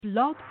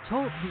Blog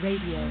Talk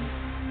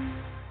Radio.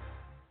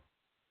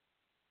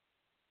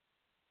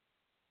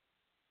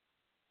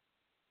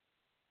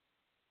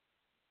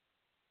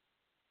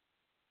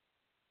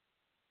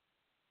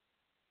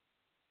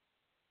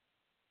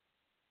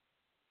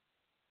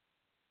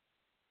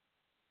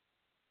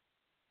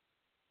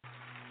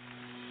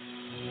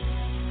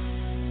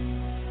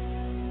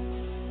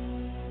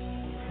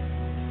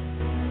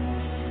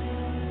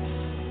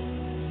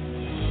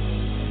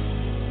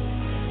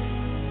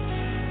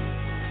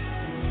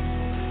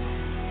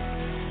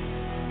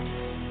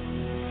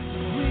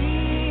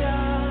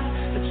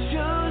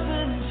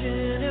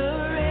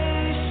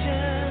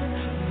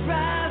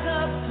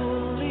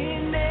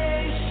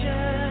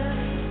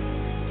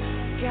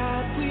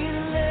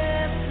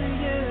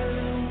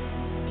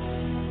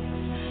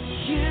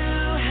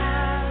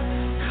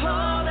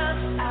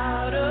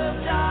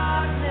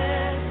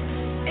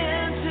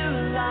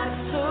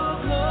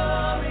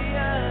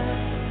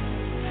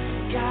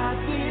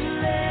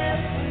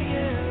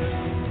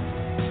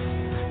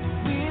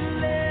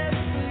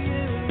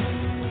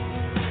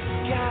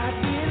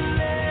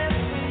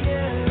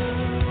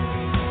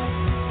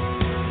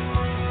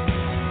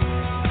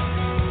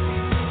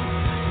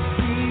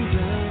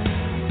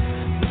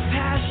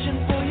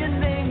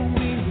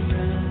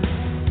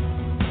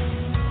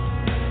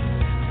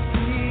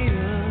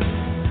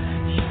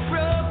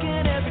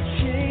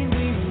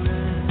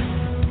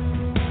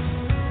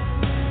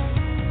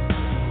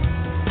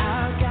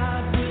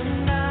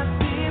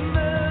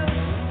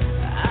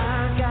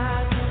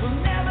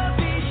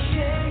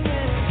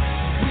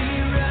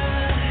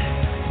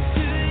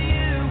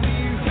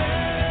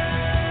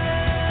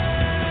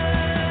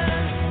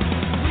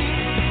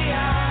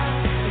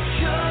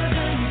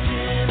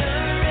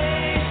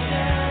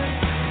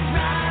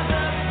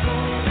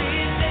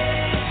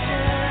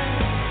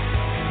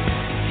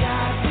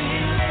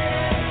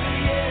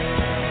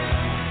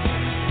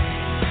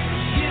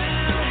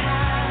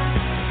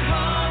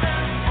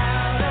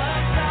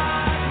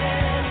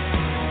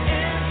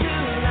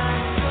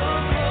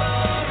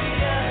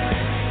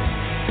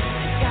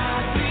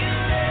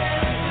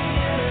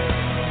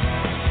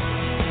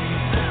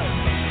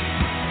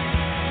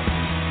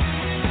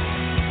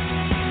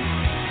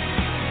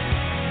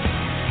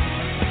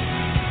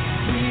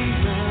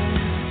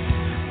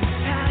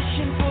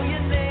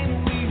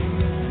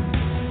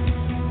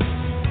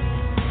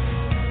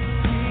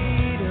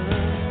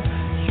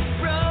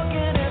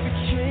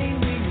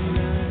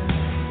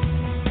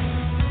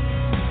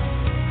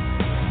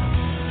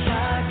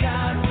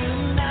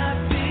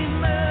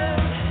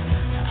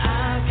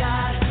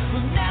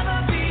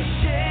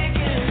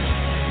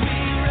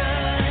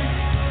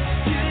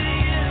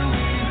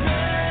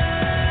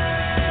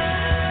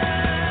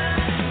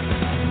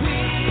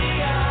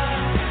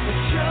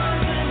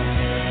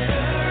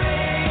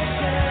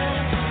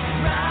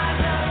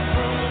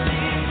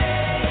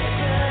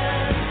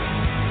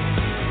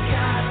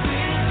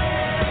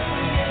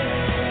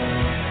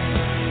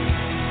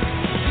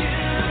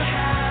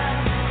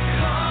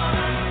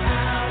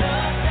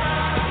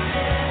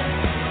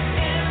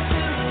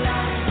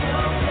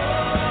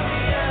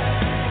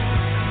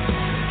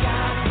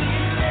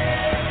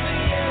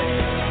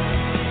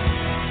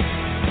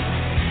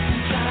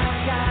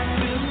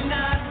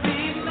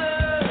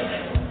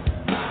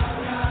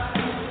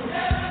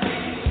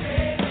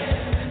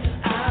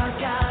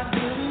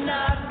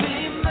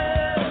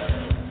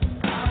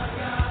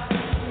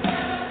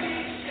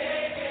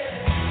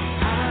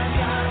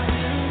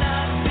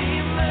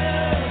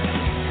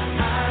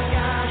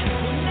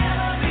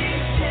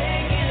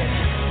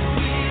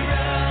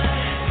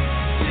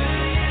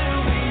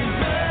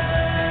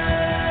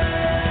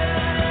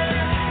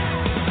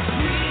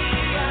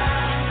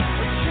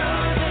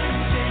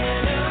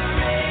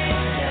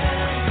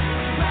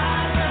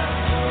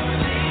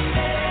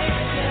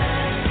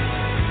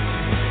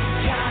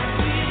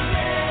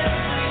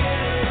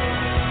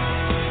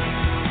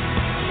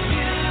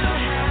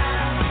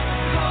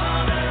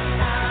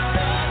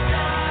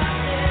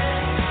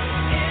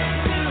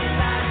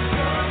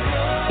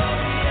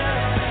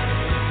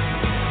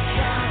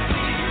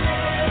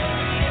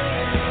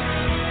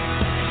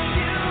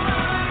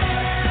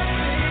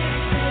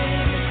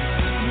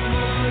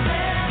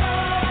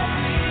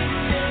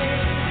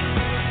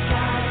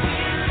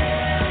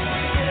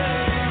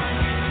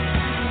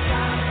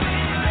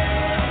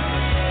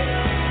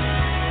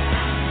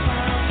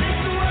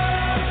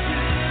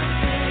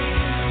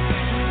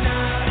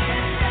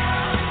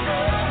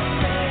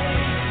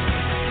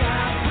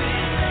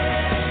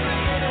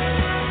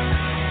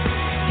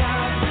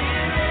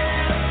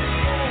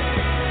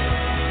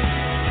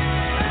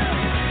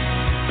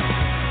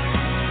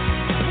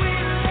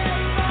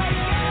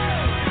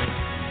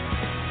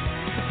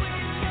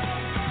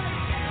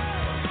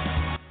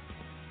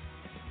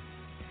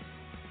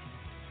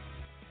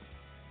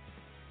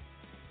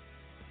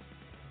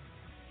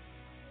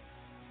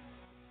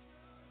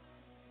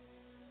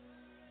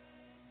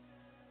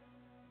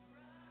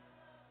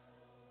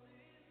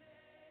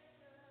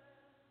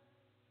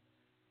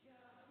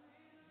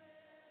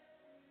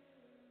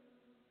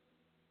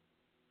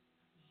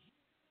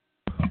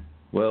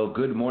 Well,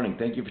 good morning.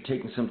 Thank you for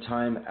taking some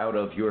time out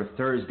of your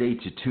Thursday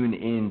to tune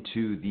in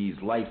to these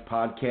L.I.F.E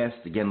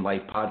podcasts. Again,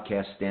 L.I.F.E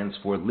podcast stands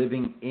for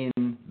Living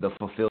in the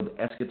Fulfilled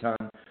Eschaton.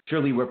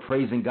 Surely we're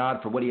praising God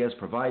for what He has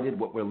provided,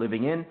 what we're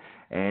living in,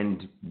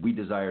 and we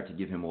desire to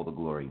give Him all the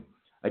glory.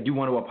 I do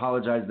want to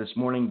apologize this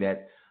morning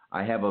that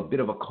I have a bit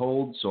of a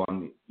cold, so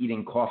I'm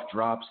eating cough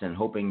drops and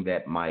hoping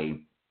that my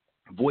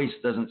voice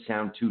doesn't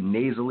sound too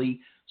nasally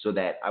so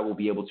that I will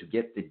be able to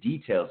get the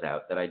details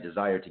out that I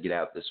desire to get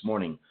out this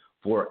morning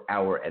for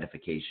our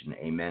edification.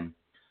 Amen.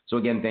 So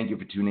again, thank you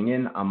for tuning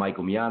in. I'm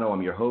Michael Miano.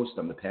 I'm your host.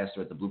 I'm the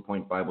pastor at the Blue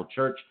Point Bible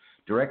Church,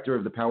 director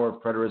of the Power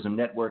of Preterism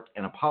Network,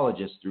 and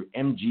apologist through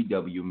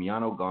MGW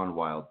Miano Gone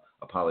Wild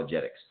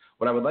Apologetics.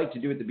 What I would like to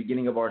do at the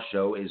beginning of our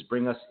show is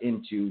bring us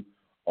into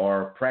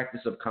our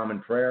practice of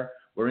common prayer.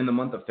 We're in the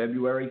month of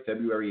February.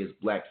 February is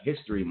Black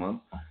History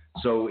Month.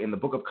 So in the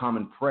Book of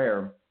Common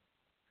Prayer,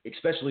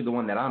 especially the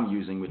one that I'm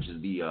using, which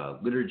is the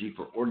Liturgy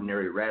for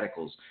Ordinary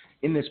Radicals.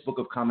 In this Book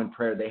of Common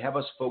Prayer, they have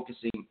us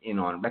focusing in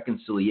on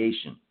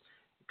reconciliation,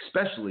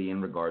 especially in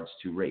regards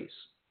to race.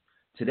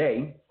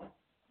 Today,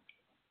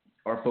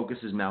 our focus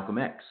is Malcolm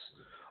X.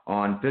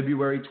 On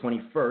February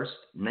 21st,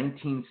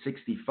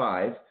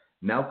 1965,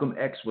 Malcolm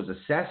X was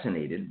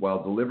assassinated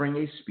while delivering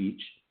a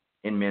speech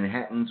in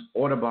Manhattan's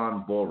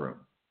Audubon Ballroom.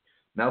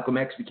 Malcolm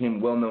X became a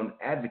well-known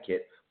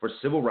advocate for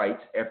civil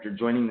rights after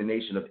joining the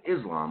Nation of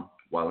Islam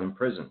while in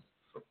prison.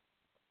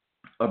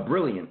 A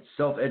brilliant,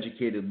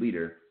 self-educated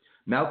leader,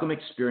 Malcolm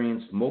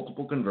experienced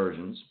multiple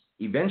conversions,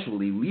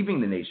 eventually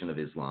leaving the Nation of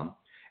Islam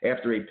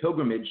after a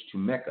pilgrimage to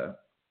Mecca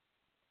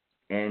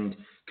and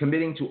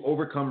committing to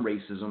overcome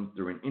racism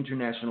through an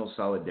international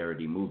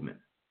solidarity movement.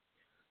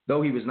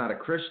 Though he was not a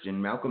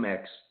Christian, Malcolm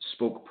X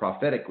spoke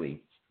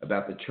prophetically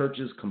about the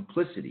church's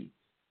complicity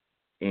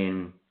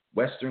in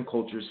Western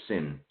culture's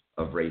sin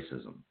of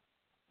racism.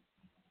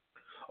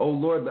 O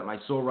Lord, let my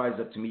soul rise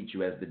up to meet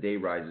you as the day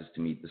rises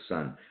to meet the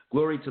sun.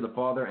 Glory to the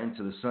Father, and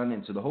to the Son,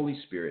 and to the Holy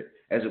Spirit,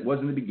 as it was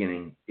in the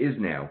beginning, is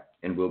now,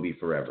 and will be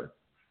forever.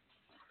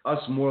 Us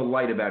more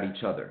light about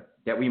each other,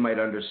 that we might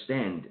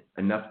understand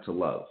enough to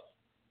love.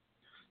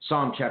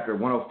 Psalm chapter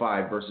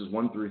 105, verses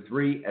 1 through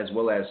 3, as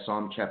well as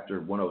Psalm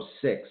chapter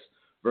 106,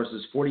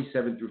 verses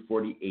 47 through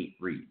 48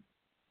 read,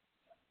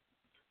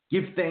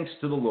 Give thanks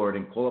to the Lord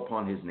and call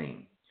upon his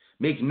name.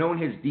 Make known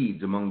his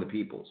deeds among the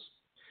peoples.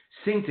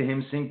 Sing to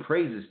him, sing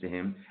praises to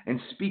him, and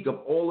speak of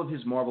all of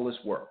his marvelous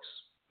works.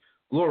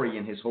 Glory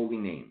in his holy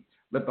name.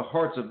 Let the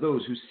hearts of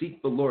those who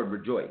seek the Lord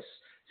rejoice.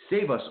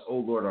 Save us, O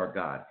Lord our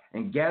God,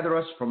 and gather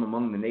us from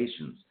among the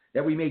nations,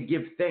 that we may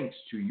give thanks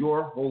to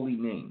your holy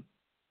name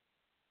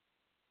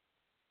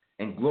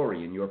and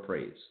glory in your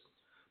praise.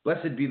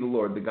 Blessed be the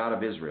Lord, the God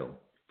of Israel,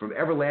 from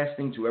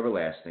everlasting to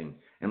everlasting,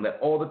 and let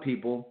all the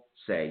people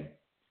say,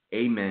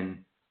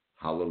 Amen,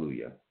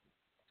 hallelujah.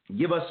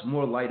 Give us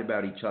more light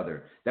about each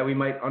other, that we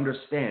might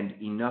understand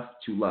enough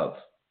to love.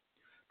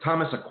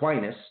 Thomas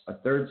Aquinas, a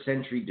 3rd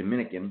century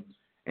Dominican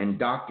and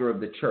doctor of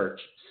the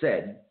church,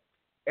 said,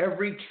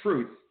 Every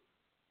truth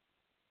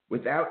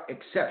without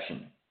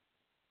exception,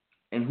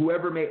 and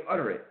whoever may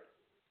utter it,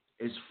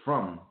 is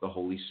from the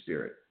Holy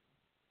Spirit.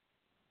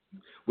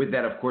 With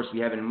that, of course,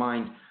 we have in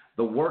mind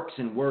the works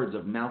and words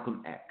of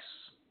Malcolm X.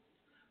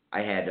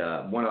 I had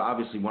one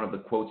of the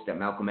quotes that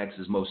Malcolm X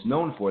is most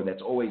known for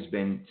that's always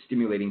been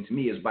stimulating to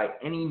me is by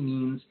any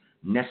means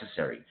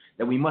necessary,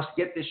 that we must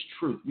get this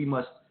truth. We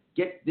must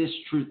get this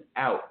truth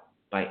out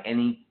by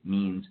any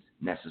means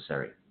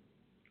necessary.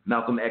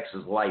 Malcolm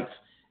X's life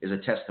is a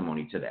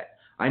testimony to that.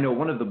 I know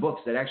one of the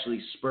books that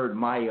actually spurred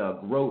my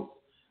growth,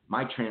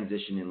 my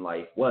transition in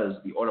life, was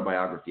the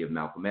autobiography of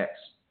Malcolm X.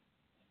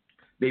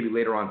 Maybe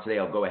later on today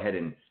I'll go ahead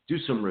and do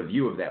some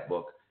review of that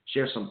book,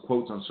 share some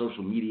quotes on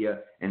social media,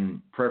 and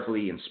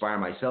prayerfully inspire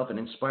myself and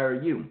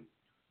inspire you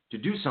to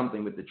do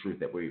something with the truth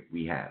that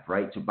we have,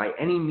 right? To by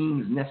any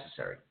means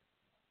necessary.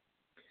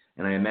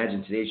 And I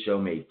imagine today's show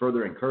may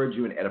further encourage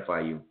you and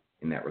edify you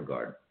in that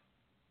regard.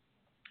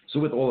 So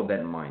with all of that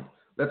in mind,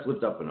 let's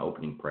lift up an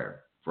opening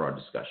prayer for our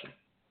discussion.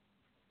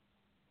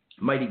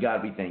 Mighty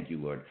God, we thank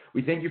you, Lord.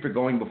 We thank you for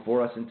going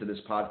before us into this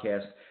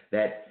podcast,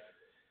 that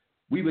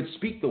we would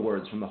speak the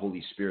words from the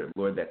Holy Spirit,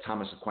 Lord, that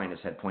Thomas Aquinas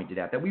had pointed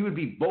out, that we would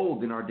be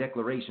bold in our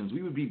declarations,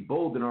 we would be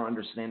bold in our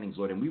understandings,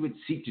 Lord, and we would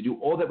seek to do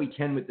all that we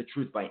can with the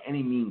truth by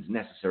any means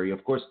necessary.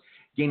 Of course,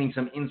 gaining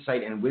some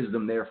insight and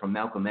wisdom there from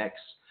Malcolm X,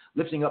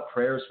 lifting up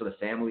prayers for the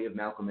family of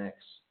Malcolm X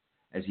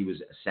as he was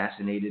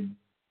assassinated,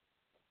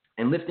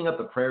 and lifting up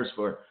the prayers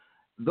for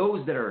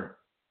those that are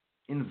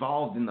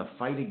involved in the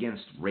fight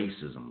against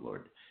racism,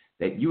 Lord,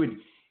 that you would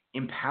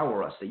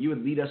empower us, that you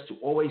would lead us to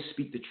always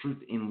speak the truth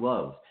in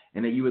love,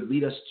 and that you would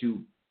lead us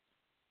to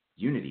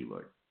unity,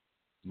 Lord,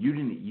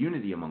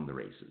 unity among the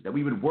races, that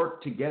we would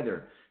work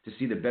together to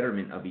see the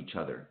betterment of each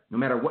other, no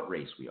matter what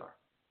race we are.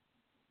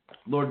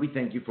 Lord, we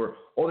thank you for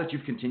all that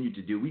you've continued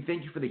to do. We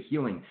thank you for the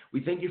healing.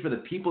 We thank you for the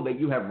people that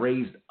you have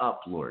raised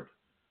up, Lord,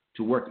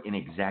 to work in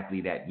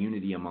exactly that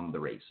unity among the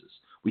races.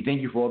 We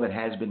thank you for all that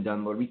has been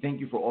done, Lord. We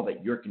thank you for all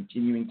that you're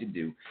continuing to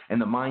do,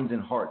 and the minds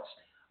and hearts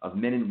of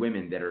men and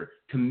women that are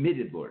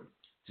committed, Lord,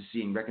 to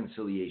seeing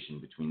reconciliation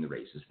between the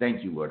races.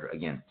 Thank you, Lord,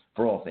 again,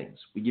 for all things.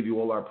 We give you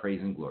all our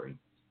praise and glory.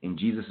 In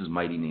Jesus'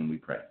 mighty name we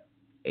pray.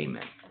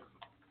 Amen.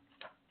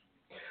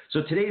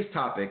 So today's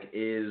topic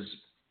is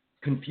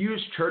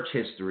confused church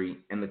history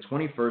and the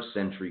 21st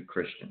century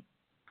Christian.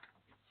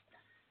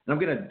 And I'm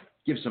going to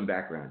give some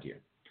background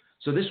here.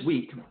 So this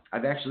week,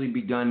 I've actually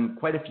begun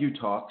quite a few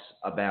talks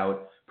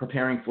about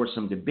preparing for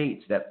some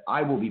debates that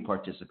I will be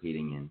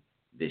participating in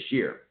this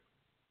year,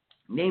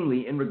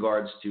 namely in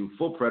regards to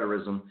full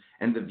preterism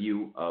and the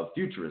view of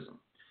futurism.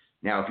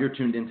 Now, if you're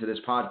tuned into this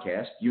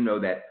podcast, you know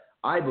that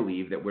I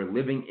believe that we're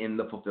living in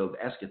the fulfilled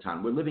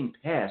eschaton. We're living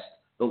past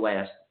the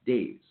last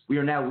days. We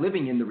are now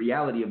living in the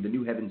reality of the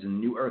new heavens and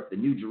the new earth, the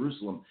new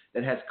Jerusalem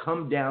that has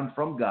come down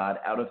from God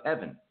out of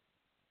heaven.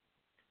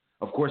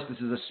 Of course, this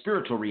is a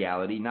spiritual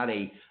reality, not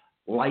a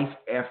life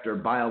after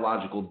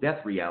biological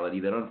death reality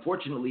that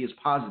unfortunately is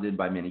posited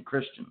by many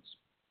Christians.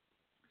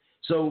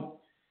 So,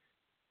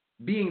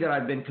 being that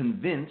I've been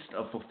convinced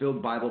of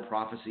fulfilled Bible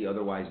prophecy,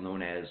 otherwise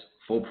known as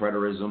full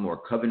preterism or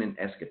covenant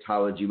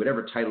eschatology,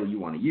 whatever title you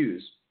want to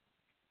use,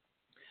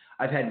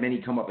 I've had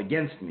many come up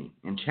against me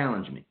and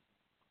challenge me.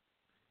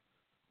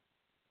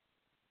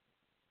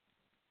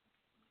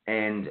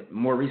 And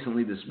more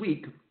recently this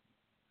week,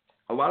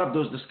 a lot of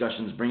those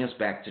discussions bring us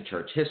back to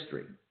church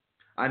history.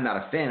 I'm not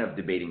a fan of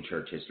debating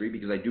church history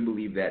because I do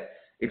believe that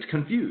it's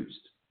confused.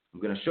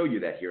 I'm going to show you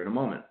that here in a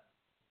moment.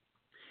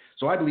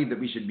 So I believe that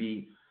we should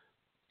be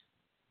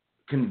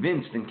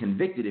convinced and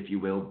convicted, if you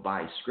will,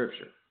 by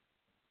Scripture.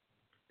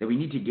 That we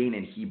need to gain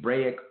a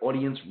Hebraic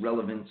audience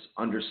relevance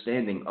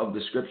understanding of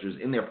the Scriptures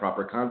in their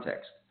proper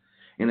context.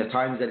 In the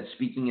times that it's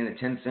speaking in the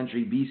 10th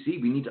century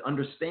BC, we need to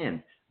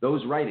understand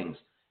those writings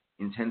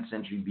in 10th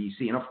century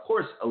BC. And of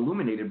course,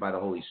 illuminated by the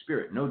Holy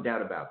Spirit, no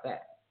doubt about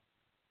that.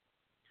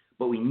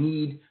 But we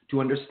need to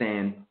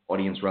understand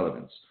audience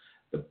relevance.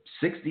 The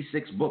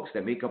 66 books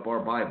that make up our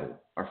Bible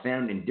are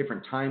found in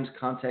different times,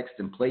 contexts,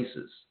 and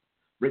places,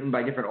 written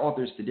by different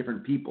authors to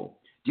different people,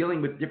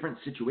 dealing with different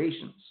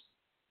situations,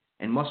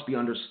 and must be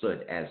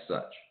understood as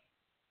such.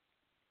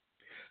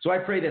 So I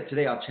pray that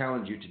today I'll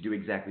challenge you to do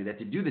exactly that,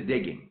 to do the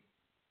digging,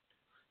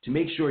 to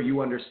make sure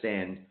you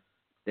understand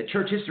that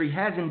church history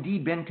has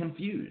indeed been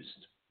confused.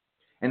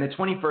 And the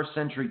 21st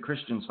century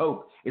Christian's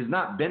hope is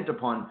not bent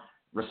upon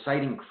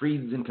reciting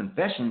creeds and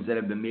confessions that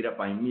have been made up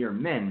by mere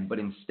men, but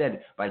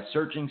instead by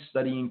searching,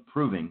 studying,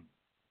 proving,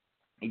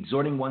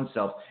 exhorting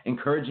oneself,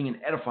 encouraging and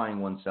edifying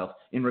oneself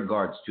in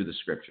regards to the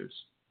Scriptures.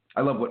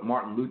 I love what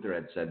Martin Luther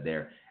had said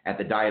there at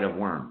the Diet of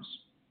Worms,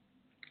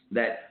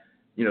 that,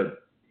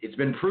 it's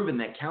been proven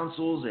that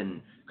councils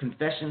and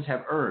confessions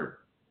have erred.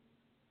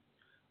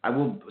 I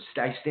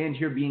stand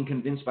here being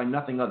convinced by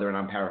nothing other, and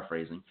I'm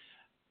paraphrasing,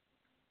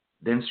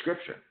 than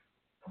Scripture.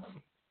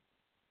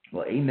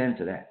 Well, amen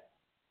to that.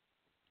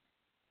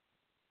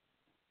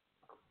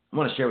 I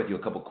want to share with you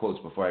a couple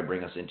quotes before I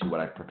bring us into what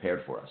I've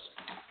prepared for us.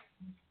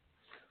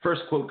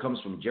 First quote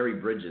comes from Jerry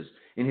Bridges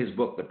in his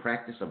book, The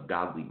Practice of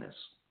Godliness.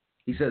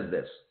 He says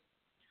this: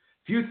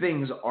 "Few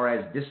things are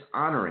as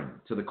dishonoring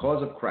to the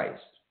cause of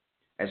Christ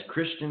as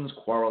Christians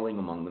quarreling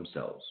among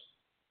themselves.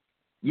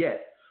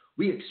 Yet,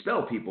 we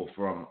expel people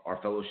from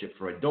our fellowship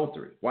for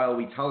adultery, while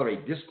we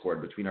tolerate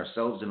discord between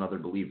ourselves and other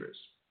believers.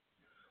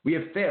 We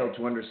have failed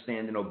to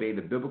understand and obey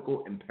the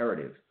biblical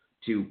imperative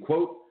to,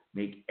 quote,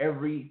 make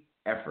every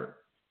effort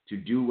to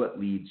do what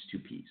leads to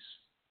peace."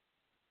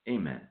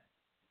 Amen.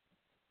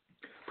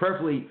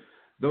 Prayerfully,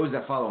 those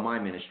that follow my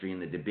ministry in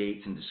the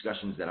debates and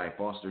discussions that I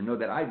foster know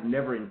that I've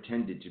never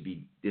intended to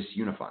be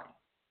disunifying.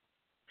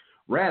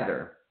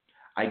 Rather,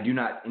 I do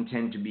not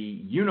intend to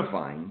be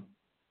unifying,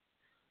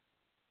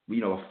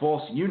 a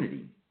false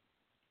unity.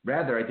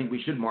 Rather, I think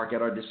we should mark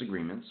out our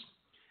disagreements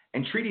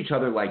and treat each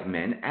other like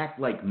men, act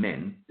like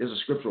men. There's a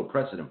scriptural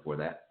precedent for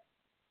that.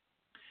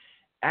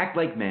 Act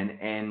like men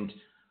and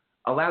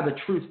allow the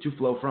truth to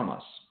flow from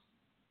us.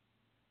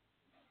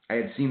 I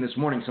had seen this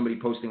morning somebody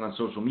posting on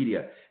social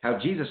media how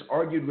Jesus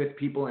argued with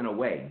people in a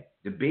way,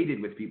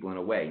 debated with people in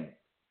a way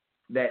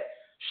that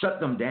shut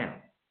them down.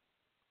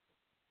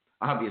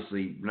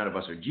 Obviously, none of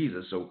us are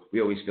Jesus, so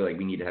we always feel like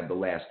we need to have the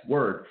last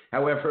word.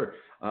 However,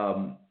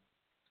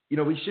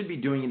 we should be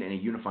doing it in a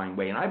unifying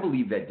way. And I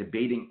believe that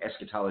debating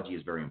eschatology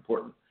is very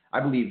important. I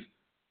believe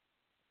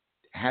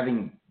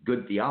having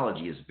good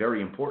theology is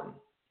very important.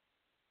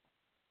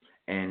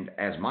 And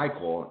as my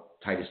call,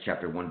 Titus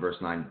chapter 1, verse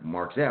 9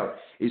 marks out,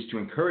 is to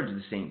encourage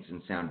the saints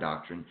in sound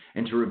doctrine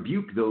and to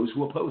rebuke those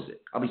who oppose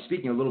it. I'll be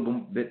speaking a little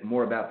bit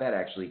more about that,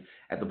 actually,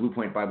 at the Blue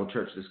Point Bible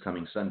Church this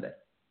coming Sunday.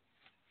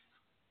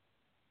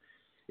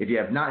 If you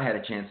have not had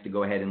a chance to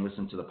go ahead and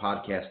listen to the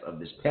podcast of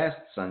this past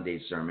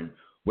Sunday's sermon,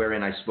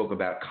 wherein I spoke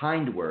about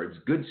kind words,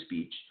 good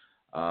speech,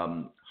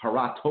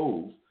 hara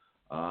tov,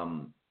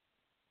 Lashon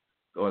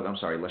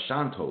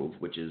tov,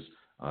 which is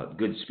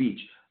good speech.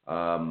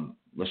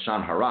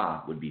 Lashon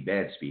hara would be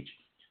bad speech.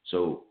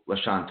 So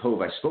Lashon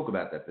tov, I spoke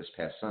about that this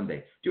past Sunday.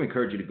 I do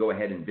encourage you to go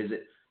ahead and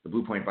visit the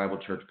Blue Point Bible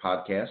Church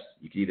podcast.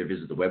 You can either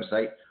visit the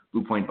website,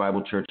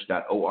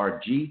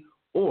 bluepointbiblechurch.org,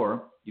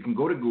 Or you can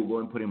go to Google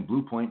and put in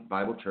Blue Point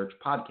Bible Church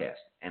Podcast,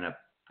 and a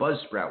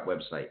Buzzsprout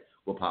website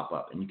will pop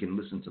up, and you can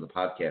listen to the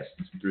podcast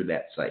through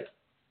that site.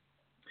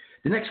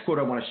 The next quote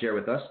I want to share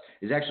with us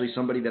is actually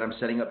somebody that I'm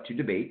setting up to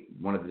debate,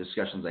 one of the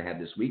discussions I had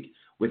this week,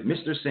 with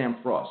Mr. Sam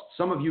Frost.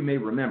 Some of you may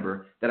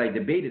remember that I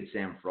debated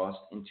Sam Frost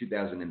in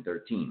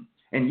 2013.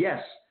 And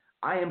yes,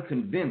 I am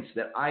convinced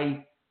that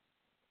I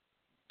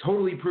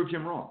totally proved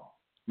him wrong.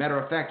 Matter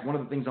of fact, one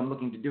of the things I'm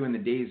looking to do in the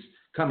days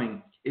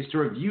coming is to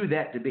review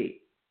that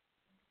debate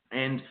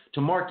and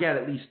to mark out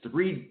at least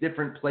 3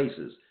 different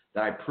places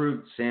that I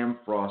proved Sam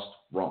Frost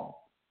wrong.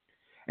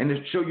 And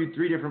to show you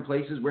 3 different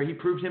places where he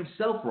proved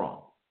himself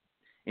wrong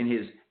in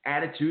his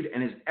attitude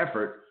and his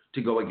effort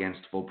to go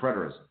against full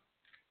preterism.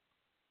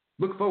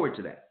 Look forward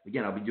to that.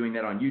 Again, I'll be doing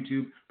that on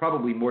YouTube,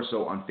 probably more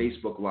so on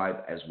Facebook Live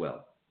as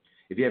well.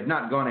 If you have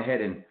not gone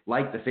ahead and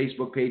liked the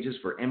Facebook pages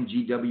for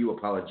MGW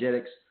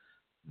Apologetics,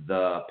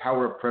 the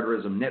Power of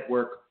Preterism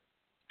Network,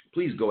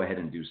 please go ahead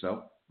and do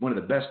so. One of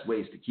the best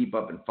ways to keep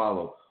up and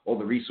follow all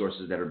the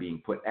resources that are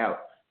being put out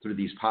through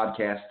these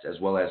podcasts, as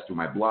well as through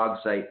my blog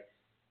site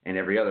and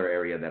every other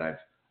area that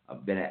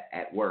I've been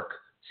at work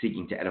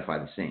seeking to edify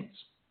the saints.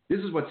 This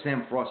is what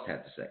Sam Frost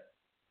had to say.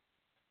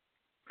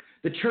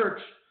 The church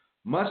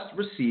must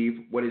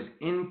receive what is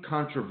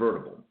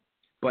incontrovertible,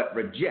 but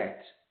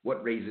reject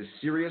what raises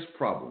serious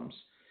problems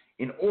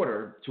in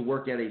order to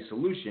work out a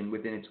solution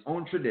within its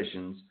own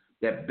traditions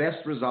that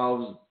best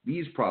resolves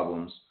these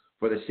problems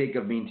for the sake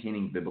of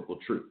maintaining biblical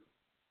truth,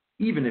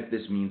 even if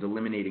this means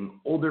eliminating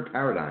older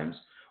paradigms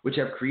which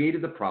have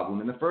created the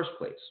problem in the first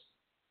place.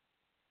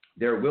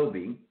 There will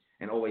be,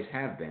 and always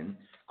have been,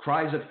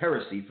 cries of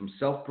heresy from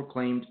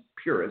self-proclaimed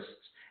purists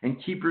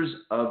and keepers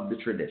of the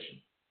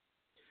tradition.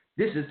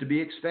 This is to be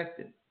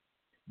expected.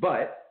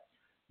 But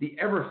the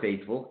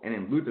ever-faithful, and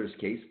in Luther's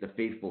case, the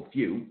faithful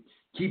few,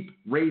 keep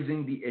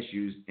raising the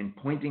issues and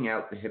pointing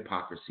out the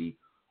hypocrisy,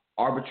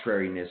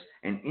 arbitrariness,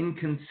 and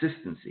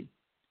inconsistency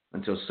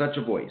until such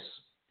a voice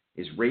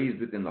is raised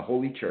within the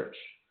Holy Church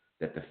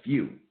that the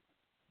few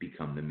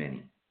become the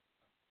many.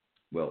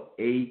 Well,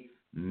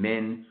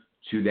 amen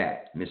to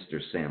that, Mr.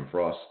 Sam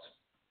Frost.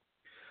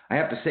 I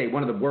have to say,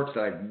 one of the works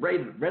that I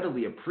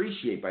readily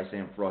appreciate by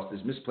Sam Frost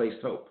is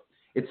Misplaced Hope.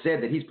 It's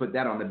said that he's put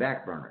that on the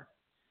back burner.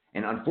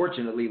 And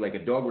unfortunately, like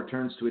a dog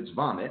returns to its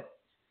vomit,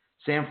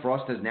 Sam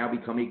Frost has now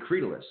become a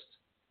creedalist.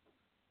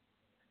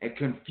 A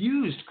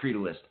confused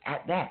creedalist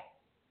at that.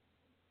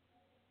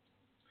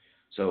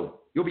 So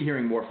you'll be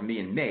hearing more from me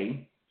in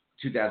May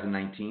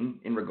 2019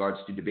 in regards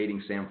to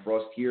debating Sam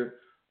Frost here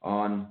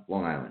on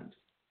Long Island.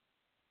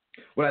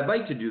 What I'd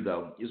like to do,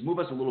 though, is move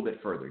us a little bit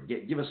further,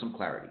 give us some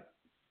clarity.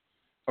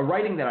 A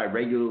writing that I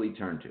regularly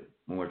turn to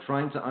when we're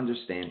trying to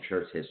understand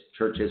church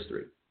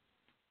history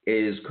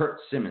is Kurt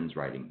Simmons'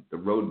 writing, The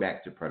Road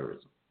Back to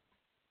Preterism.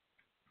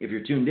 If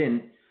you're tuned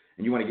in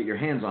and you want to get your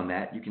hands on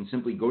that, you can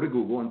simply go to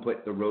Google and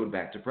put The Road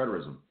Back to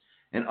Preterism.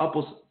 And up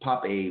will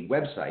pop a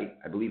website,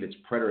 I believe it's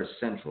Preterist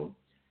Central,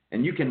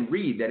 and you can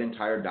read that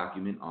entire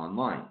document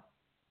online.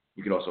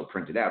 You could also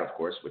print it out, of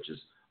course, which is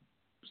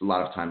a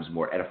lot of times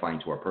more edifying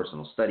to our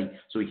personal study,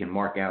 so we can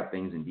mark out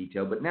things in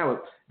detail. But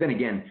now, then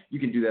again, you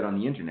can do that on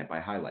the internet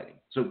by highlighting.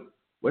 So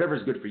whatever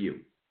is good for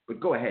you. But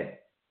go ahead.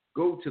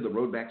 Go to The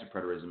Road Back to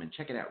Preterism and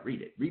check it out.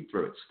 Read it. Read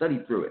through it.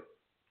 Study through it.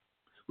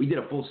 We did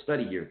a full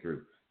study here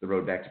through The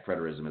Road Back to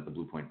Preterism at the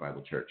Blue Point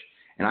Bible Church.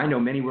 And I know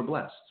many were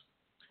blessed.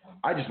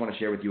 I just want to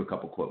share with you a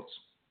couple quotes.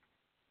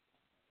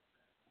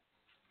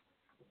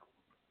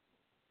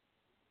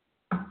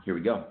 Here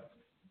we go.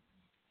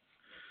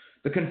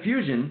 The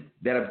confusion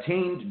that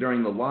obtained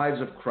during the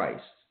lives of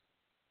Christ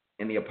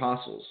and the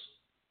apostles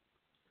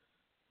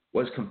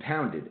was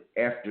compounded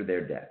after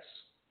their deaths.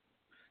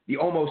 The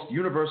almost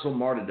universal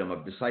martyrdom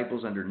of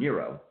disciples under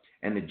Nero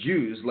and the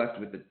Jews left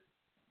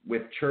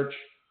with church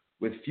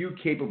with few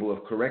capable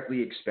of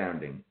correctly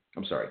expounding.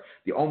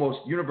 The almost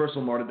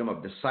universal martyrdom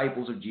of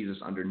disciples of Jesus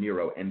under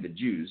Nero and the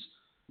Jews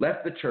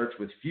left the church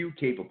with few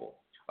capable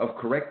of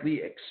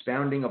correctly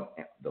expounding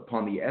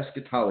upon the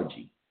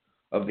eschatology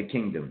of the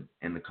kingdom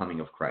and the coming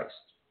of Christ.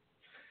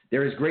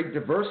 There is great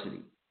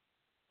diversity.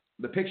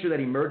 The picture that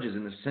emerges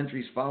in the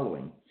centuries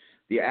following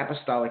the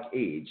apostolic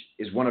age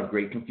is one of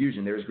great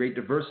confusion. There is great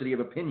diversity of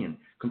opinion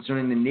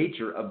concerning the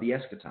nature of the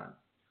eschaton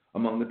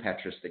among the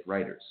patristic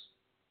writers.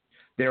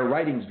 Their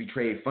writings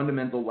betray a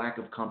fundamental lack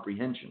of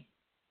comprehension.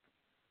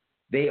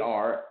 They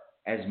are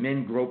as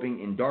men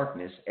groping in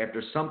darkness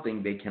after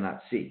something they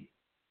cannot see.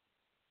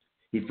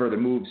 He further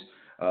moves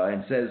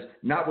and says,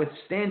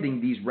 notwithstanding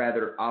these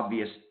rather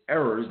obvious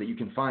errors that you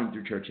can find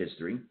through church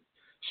history,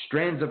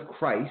 strands of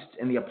Christ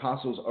and the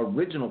apostles'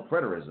 original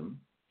preterism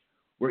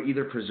were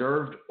either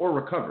preserved or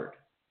recovered,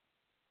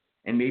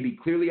 and may be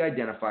clearly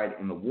identified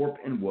in the warp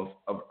and woof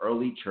of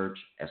early church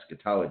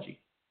eschatology.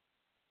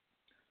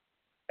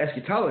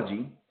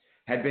 Eschatology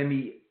had been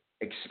the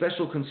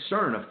special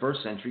concern of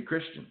first century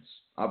Christians.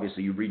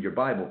 Obviously, you read your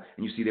Bible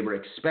and you see they were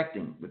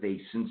expecting, with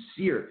a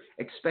sincere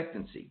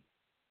expectancy,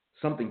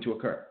 something to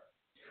occur.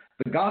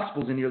 The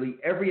Gospels in nearly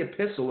every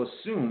epistle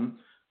assume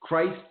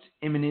Christ's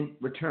imminent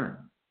return.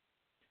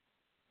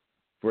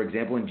 For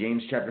example, in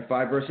James chapter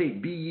 5, verse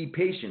 8, be ye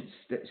patient,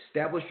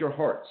 establish your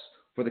hearts,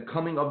 for the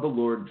coming of the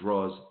Lord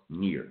draws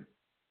near.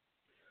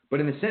 But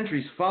in the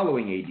centuries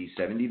following AD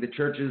 70, the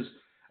church's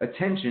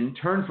attention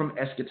turned from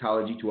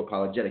eschatology to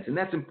apologetics. And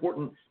that's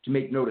important to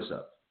make notice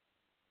of.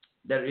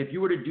 That if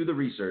you were to do the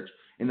research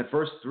in the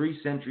first 3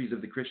 centuries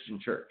of the Christian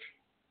church,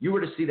 you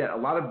were to see that a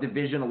lot of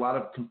division, a lot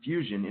of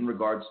confusion in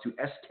regards to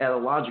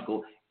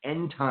eschatological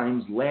end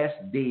times, last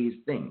days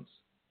things.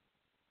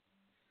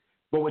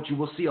 But what you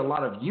will see a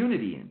lot of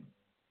unity in,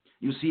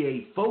 you'll see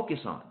a focus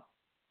on,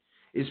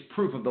 is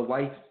proof of the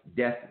life,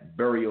 death,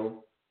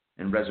 burial,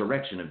 and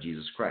resurrection of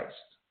Jesus Christ.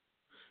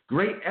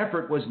 Great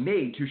effort was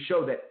made to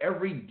show that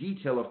every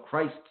detail of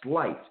Christ's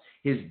life,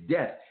 his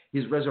death,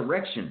 his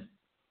resurrection,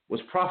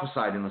 was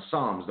prophesied in the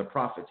Psalms, the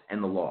prophets,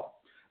 and the law.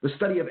 The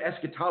study of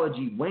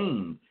eschatology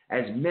waned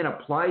as men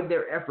applied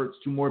their efforts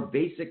to more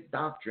basic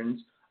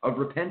doctrines of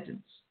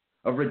repentance,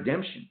 of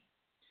redemption.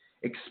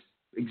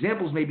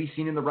 Examples may be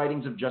seen in the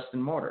writings of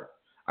Justin Martyr,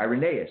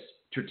 Irenaeus,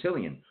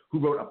 Tertullian, who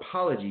wrote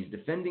apologies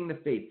defending the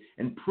faith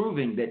and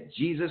proving that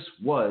Jesus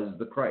was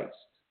the Christ.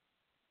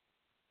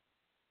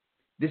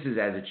 This is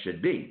as it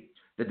should be.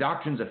 The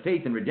doctrines of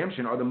faith and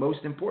redemption are the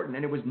most important,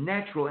 and it was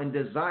natural and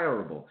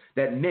desirable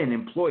that men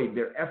employed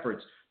their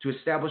efforts to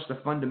establish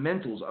the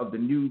fundamentals of the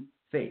new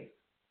faith.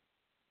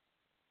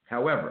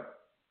 However,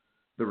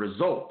 the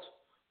result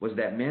was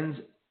that men's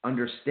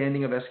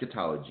understanding of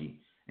eschatology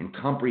and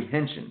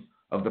comprehension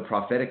of the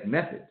prophetic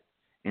method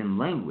and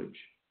language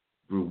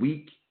grew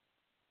weak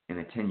and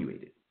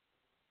attenuated.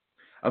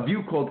 A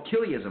view called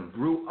Chiliasm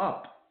grew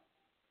up,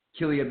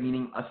 Chilia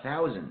meaning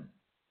 1,000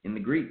 in the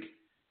Greek,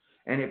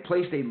 and it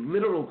placed a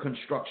literal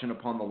construction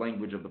upon the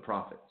language of the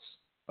prophets,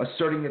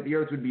 asserting that the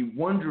earth would be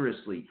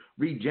wondrously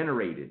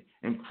regenerated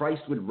and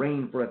Christ would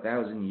reign for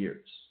 1,000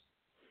 years.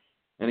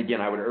 And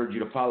again, I would urge you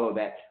to follow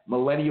that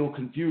millennial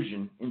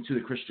confusion into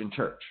the Christian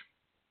church.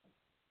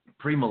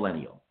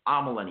 Premillennial,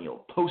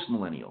 amillennial,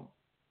 postmillennial,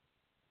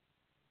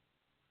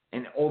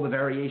 and all the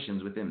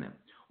variations within them.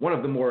 One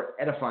of the more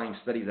edifying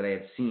studies that I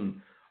had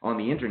seen on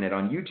the internet,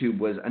 on YouTube,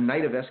 was A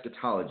Night of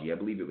Eschatology. I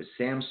believe it was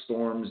Sam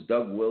Storms,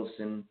 Doug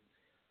Wilson,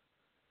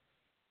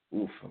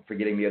 I'm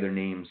forgetting the other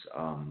names.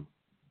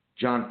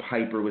 John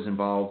Piper was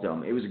involved.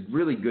 It was a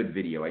really good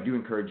video. I do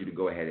encourage you to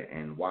go ahead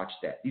and watch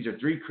that. These are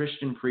 3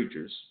 Christian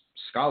preachers,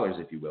 scholars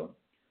if you will,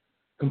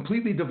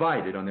 completely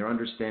divided on their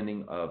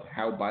understanding of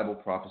how Bible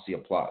prophecy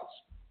applies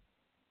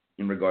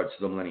in regards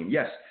to the millennium.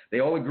 Yes,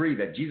 they all agree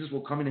that Jesus will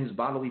come in his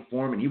bodily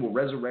form and he will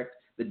resurrect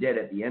the dead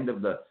at the end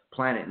of the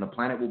planet, and the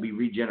planet will be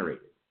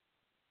regenerated,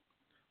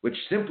 which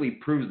simply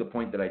proves the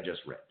point that I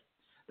just read,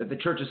 that the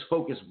church's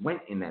focus went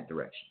in that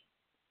direction.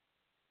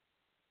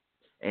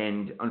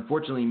 And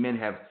unfortunately, men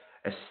have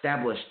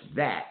established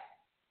that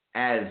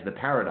as the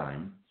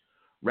paradigm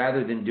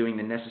rather than doing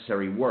the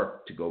necessary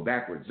work to go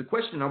backwards. The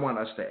question I want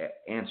us to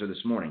answer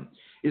this morning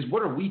is,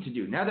 what are we to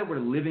do now that we're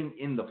living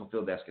in the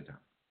fulfilled eschaton?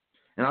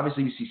 And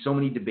obviously, you see so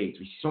many debates,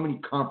 we see so many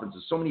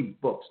conferences, so many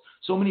books,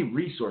 so many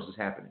resources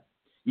happening.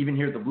 Even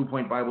here at the Blue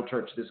Point Bible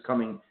Church this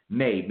coming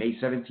May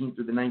 17th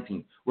through the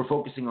 19th, we're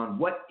focusing on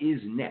what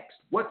is next.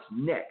 What's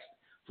next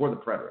for the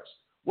preterist?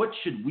 What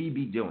should we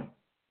be doing?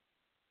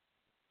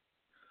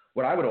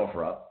 What I would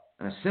offer up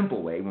in a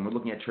simple way when we're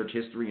looking at church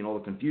history and all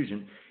the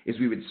confusion is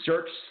we would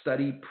search,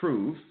 study,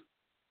 prove,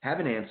 have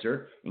an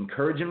answer,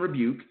 encourage and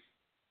rebuke,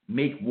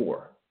 make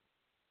war.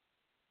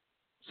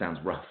 Sounds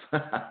rough.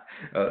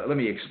 Let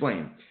me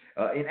explain.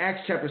 In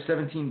Acts chapter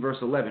 17, verse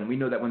 11, we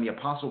know that when the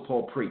Apostle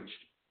Paul preached,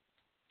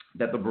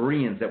 that the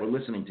Bereans that were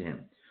listening to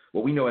him,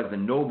 what we know as the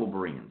noble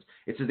Bereans,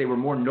 it says they were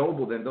more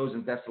noble than those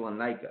in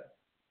Thessalonica.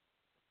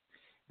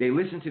 They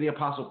listened to the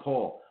Apostle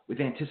Paul with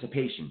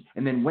anticipation,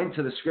 and then went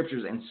to the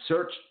scriptures and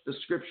searched the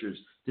scriptures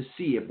to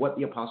see if what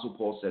the Apostle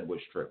Paul said was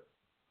true.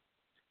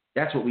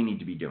 That's what we need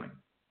to be doing.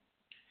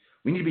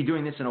 We need to be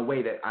doing this in a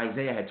way that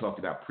Isaiah had talked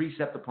about,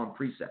 precept upon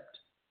precept,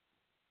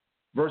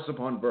 verse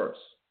upon verse,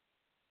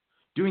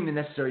 doing the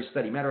necessary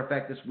study. Matter of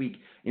fact, this week,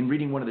 in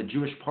reading one of the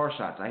Jewish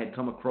parshots, I had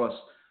come across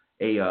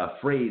a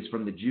phrase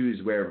from the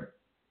Jews where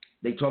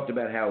they talked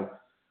about how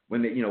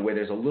when where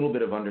there's a little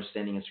bit of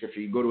understanding in Scripture,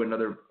 you go to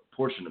another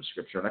portion of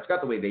Scripture, and I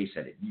forgot the way they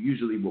said it.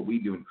 Usually what we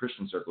do in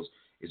Christian circles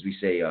is we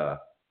say,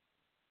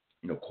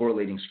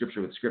 correlating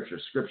Scripture with Scripture.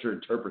 Scripture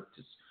interprets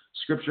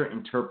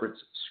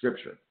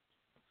Scripture.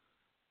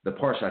 The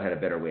Parshat had a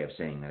better way of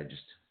saying that. It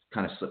just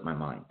kind of slipped my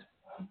mind.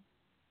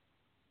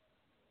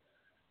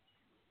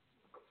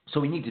 So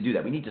we need to do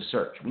that. We need to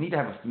search. We need to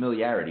have a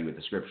familiarity with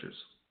the Scriptures.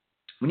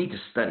 We need to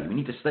study. We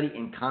need to study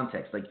in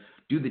context, like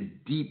do the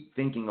deep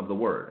thinking of the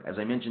Word. As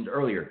I mentioned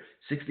earlier,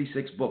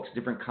 66 books,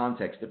 different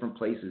contexts, different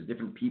places,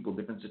 different people,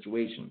 different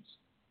situations.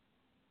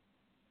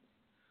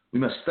 We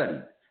must study.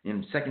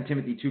 In 2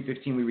 Timothy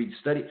 2:15, we read,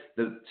 study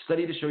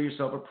to show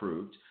yourself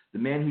approved, the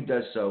man who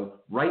does so,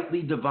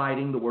 rightly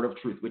dividing the word of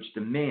truth, which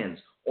demands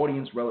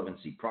audience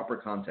relevancy, proper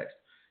context,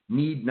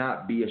 need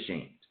not be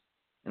ashamed.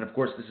 And of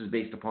course, this is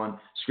based upon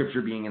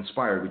Scripture being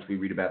inspired, which we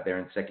read about there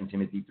in 2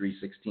 Timothy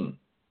 3:16.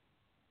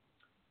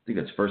 I think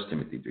that's 1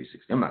 Timothy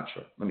 3:16. I'm not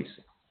sure. Let me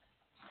see.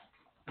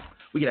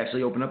 We could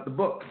actually open up the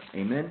book.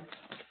 Amen.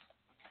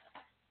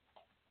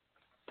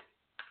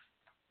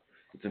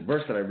 It's a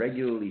verse that I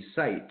regularly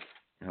cite.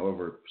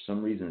 However, for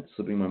some reason, it's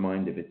slipping my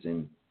mind if it's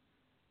in...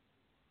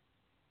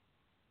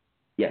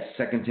 Yes,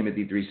 2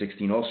 Timothy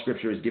 3:16. All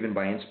scripture is given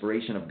by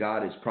inspiration of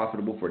God, is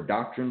profitable for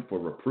doctrine, for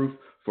reproof,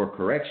 for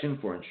correction,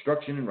 for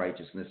instruction in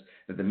righteousness,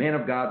 that the man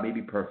of God may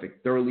be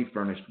perfect, thoroughly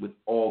furnished with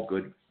all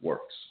good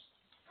works.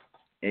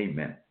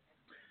 Amen.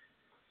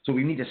 So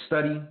we need to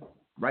study,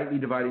 rightly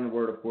dividing the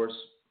word, of course,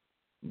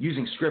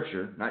 using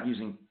scripture, not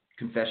using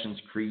confessions,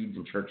 creeds,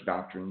 and church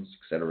doctrines,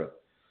 etc.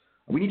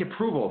 We need to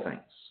prove all things.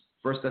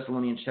 1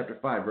 Thessalonians chapter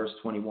 5, verse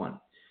 21.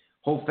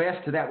 Hold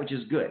fast to that which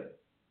is good.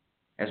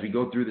 As we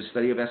go through the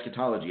study of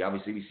eschatology,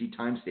 obviously we see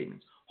time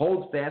statements.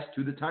 Hold fast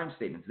to the time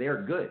statements. They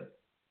are good.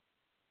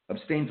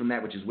 Abstain from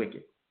that which is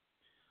wicked.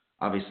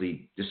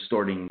 Obviously,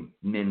 distorting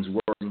men's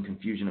words and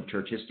confusion of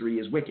church history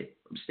is wicked.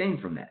 Abstain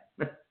from that.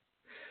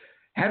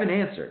 Have an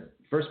answer.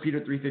 1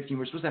 Peter 3:15,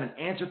 we're supposed to have an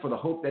answer for the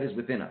hope that is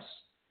within us.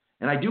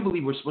 And I do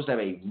believe we're supposed to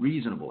have a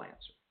reasonable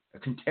answer, a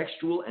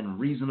contextual and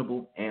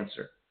reasonable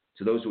answer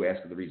to those who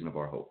ask for the reason of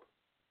our hope.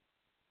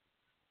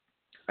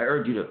 I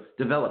urge you to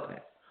develop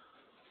that.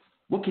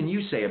 What can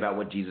you say about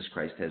what Jesus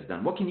Christ has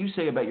done? What can you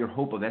say about your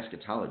hope of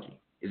eschatology?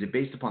 Is it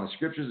based upon the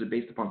scriptures? Is it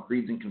based upon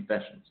creeds and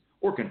confessions?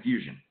 Or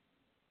confusion?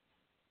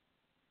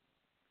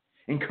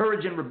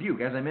 Encourage and rebuke,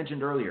 as I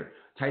mentioned earlier,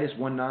 Titus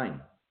 1:9.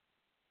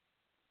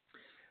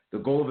 The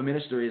goal of a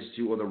minister is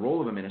to, or the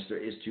role of a minister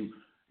is to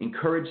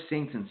encourage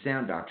saints in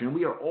sound doctrine. And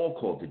we are all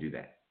called to do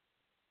that.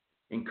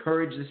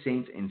 Encourage the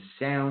saints in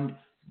sound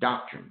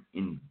doctrine,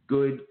 in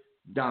good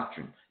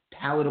doctrine,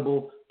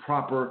 palatable,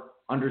 proper,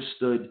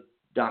 understood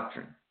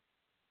doctrine.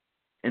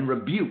 And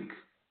rebuke.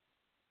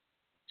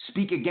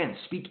 Speak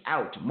against, speak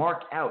out,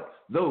 mark out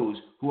those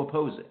who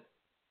oppose it.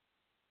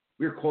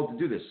 We are called to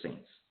do this,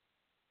 saints.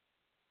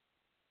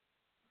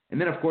 And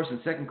then, of course,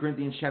 in 2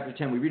 Corinthians chapter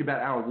 10, we read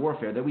about our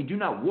warfare, that we do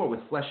not war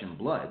with flesh and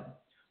blood.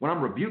 When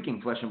I'm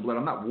rebuking flesh and blood,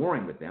 I'm not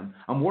warring with them.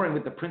 I'm warring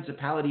with the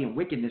principality and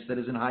wickedness that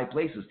is in high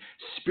places.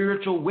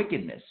 Spiritual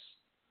wickedness,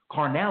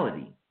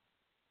 carnality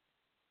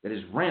that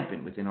is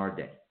rampant within our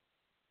day.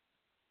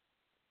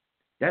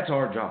 That's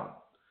our job.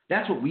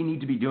 That's what we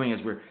need to be doing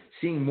as we're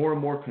seeing more and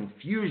more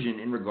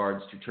confusion in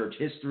regards to church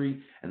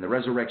history and the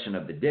resurrection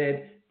of the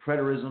dead,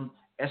 preterism,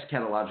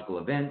 eschatological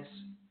events.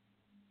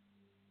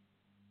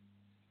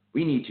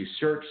 We need to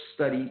search,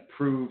 study,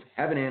 prove,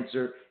 have an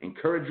answer,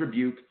 encourage,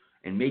 rebuke,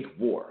 and make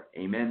war.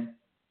 Amen.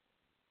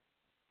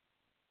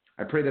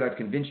 I pray that I've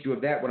convinced you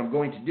of that. What I'm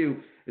going to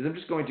do is I'm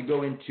just going to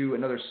go into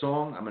another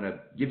song. I'm going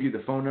to give you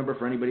the phone number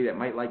for anybody that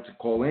might like to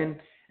call in,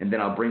 and then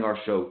I'll bring our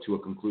show to a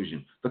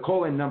conclusion. The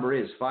call-in number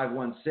is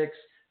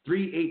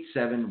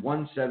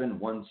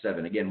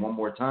 516-387-1717. Again, one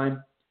more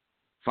time,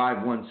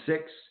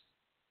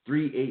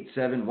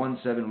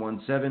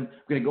 516-387-1717. I'm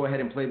going to go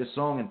ahead and play the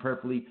song, and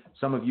prayerfully,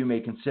 some of you may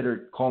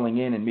consider calling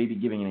in and maybe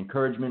giving an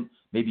encouragement,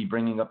 maybe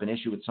bringing up an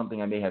issue with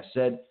something I may have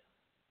said.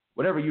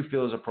 Whatever you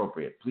feel is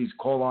appropriate, please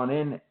call on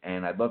in,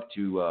 and I'd love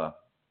to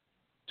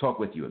talk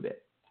with you a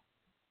bit.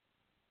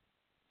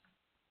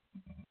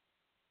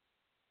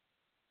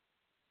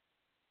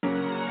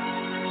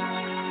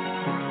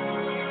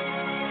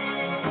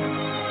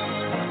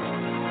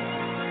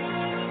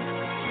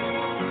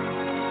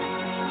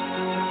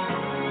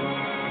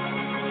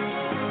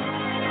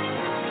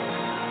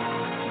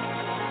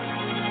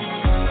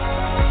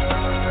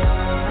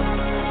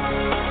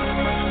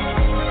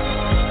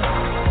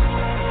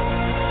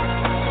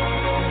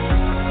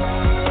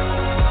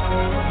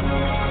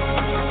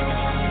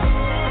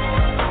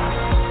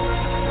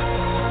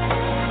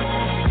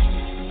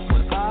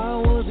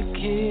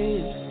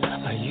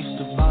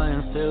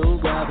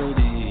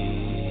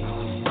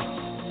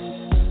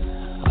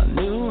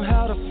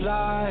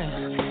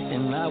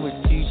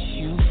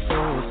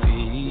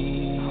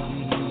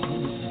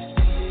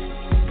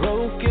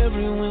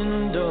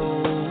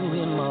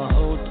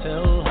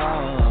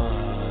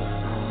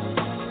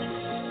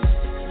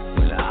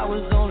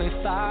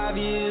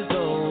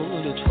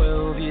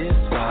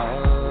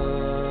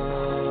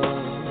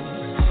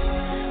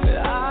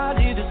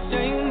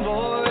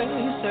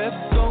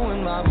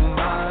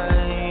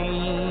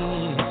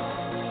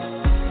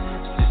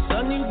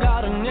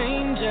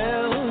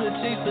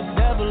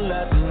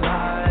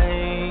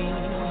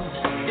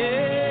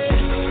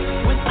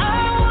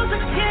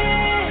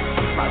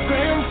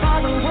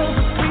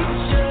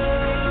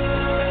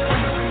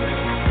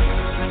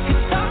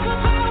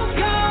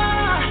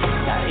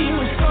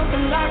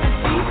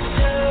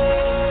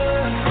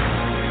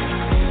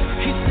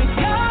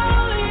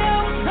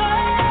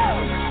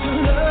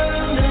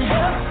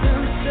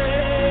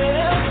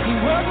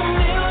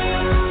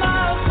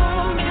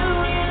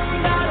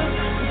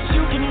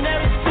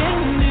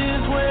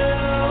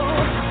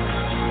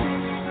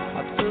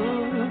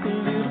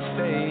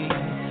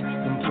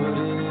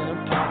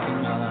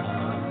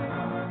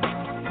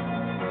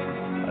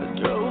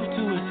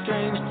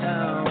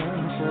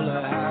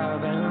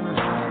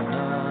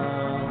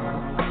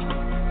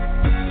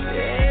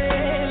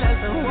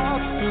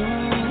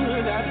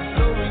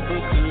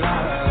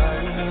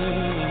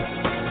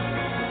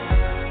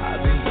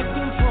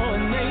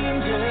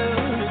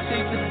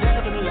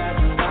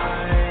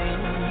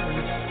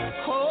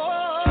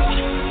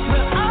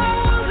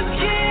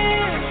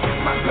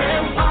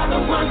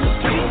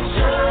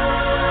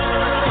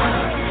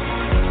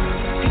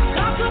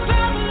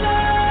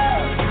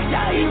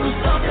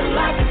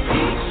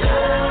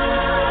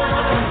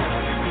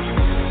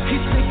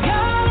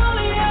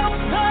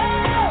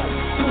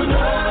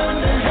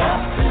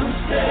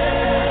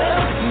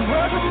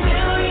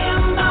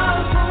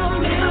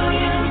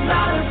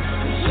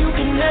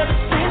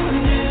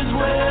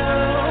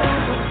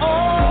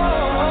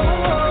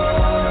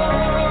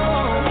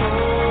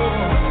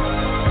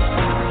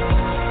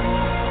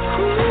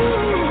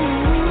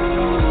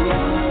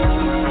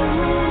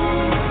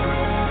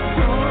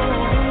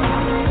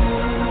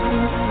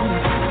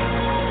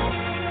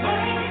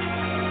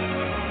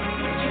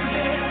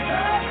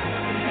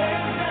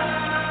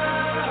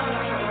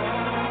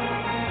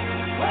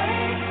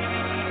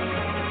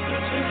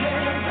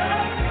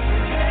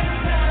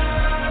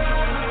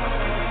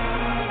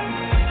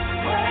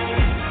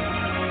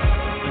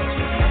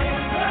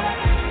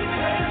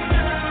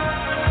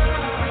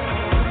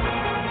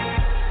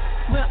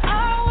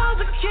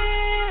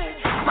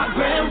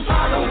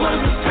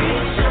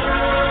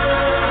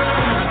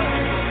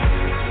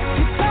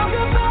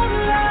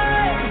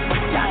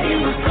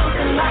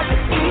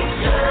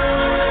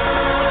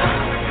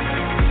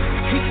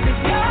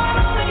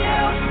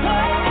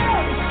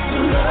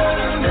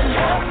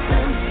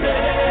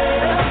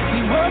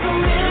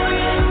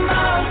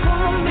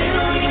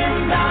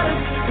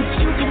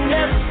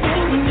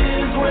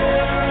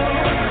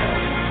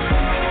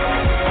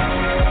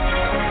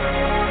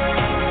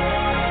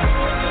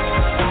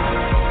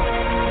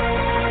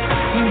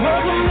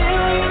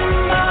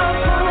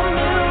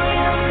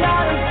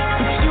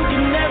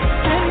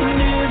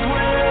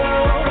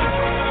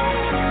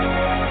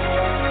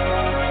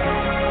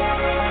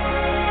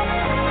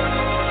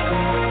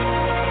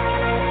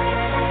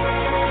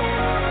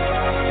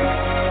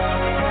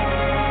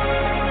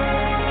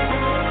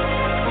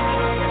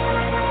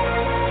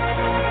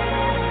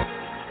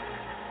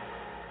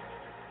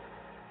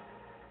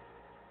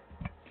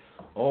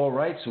 All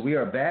right, so we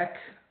are back.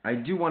 I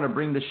do want to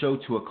bring the show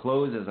to a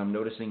close as I'm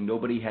noticing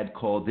nobody had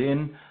called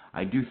in.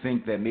 I do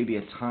think that maybe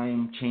a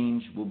time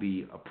change will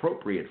be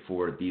appropriate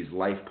for these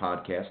L.I.F.E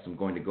podcasts. I'm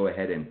going to go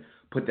ahead and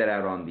put that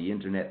out on the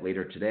internet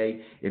later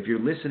today. If you're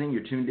listening,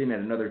 you're tuned in at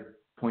another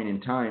point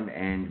in time,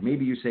 and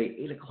maybe you say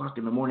 8 o'clock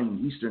in the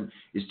morning Eastern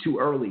is too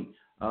early,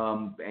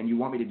 and you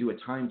want me to do a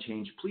time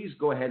change, please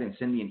go ahead and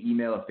send me an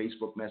email, a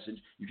Facebook message.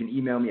 You can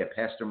email me at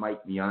Pastor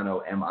Mike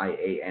Miano,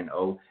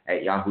 Miano,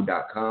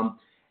 @yahoo.com.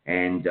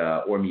 and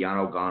or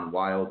Miano Gone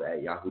Wild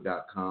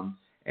 @yahoo.com.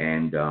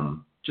 And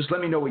just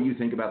let me know what you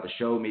think about the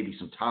show, maybe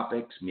some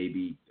topics,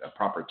 maybe a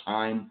proper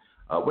time,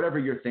 whatever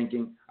you're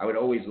thinking. I would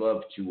always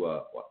love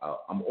to,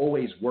 I'm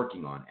always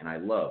working on, and I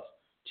love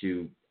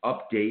to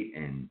update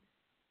and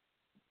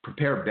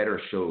prepare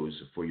better shows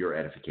for your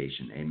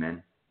edification.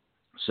 Amen.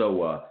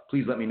 So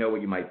please let me know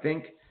what you might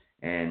think.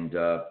 And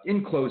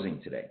in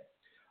closing today,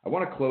 I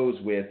want to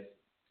close with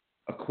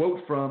a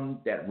quote from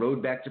that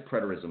Road Back to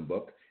Preterism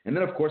book. And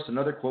then, of course,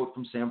 another quote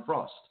from Sam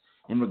Frost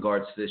in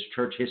regards to this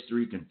church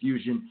history,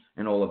 confusion,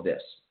 and all of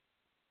this.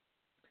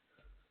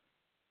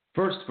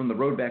 First, from the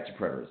Road Back to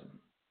Preterism.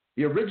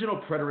 The original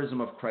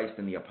preterism of Christ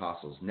and the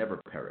apostles never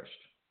perished.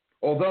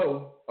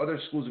 Although other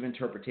schools of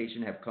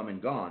interpretation have come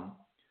and gone,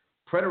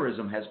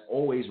 preterism has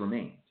always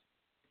remained.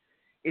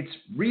 Its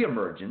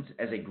reemergence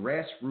as a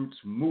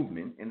grassroots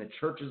movement in the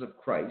churches of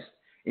Christ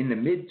in the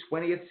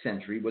mid-20th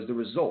century was the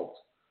result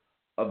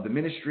of the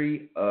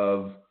ministry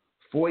of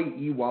Foy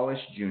E. Wallace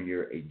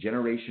Jr. a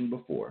generation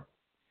before,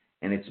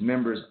 and its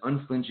members'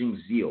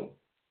 unflinching zeal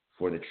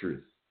for the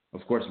truth.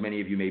 Of course, many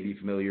of you may be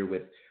familiar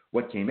with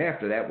what came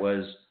after that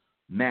was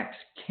Max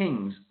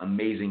King's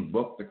amazing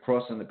book, The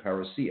Cross and the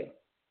Parousia.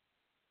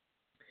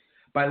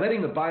 By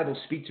letting the Bible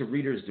speak to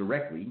readers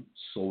directly,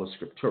 sola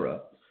scriptura,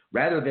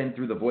 rather than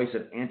through the voice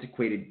of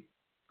antiquated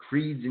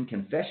creeds and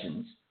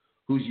confessions,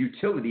 whose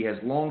utility has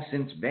long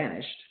since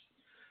vanished,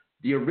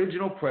 the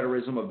original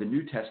preterism of the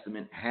New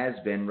Testament has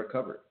been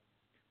recovered.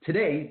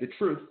 Today, the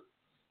truth,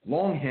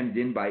 long hemmed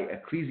in by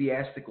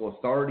ecclesiastical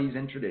authorities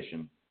and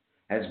tradition,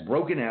 has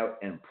broken out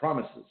and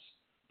promises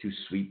to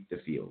sweep the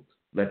field.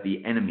 Let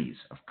the enemies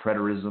of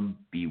preterism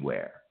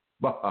beware.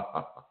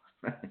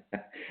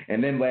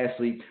 And then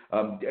lastly,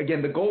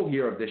 again, the goal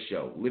here of this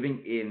show,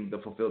 Living in the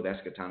Fulfilled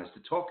Eschaton, is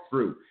to talk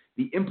through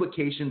the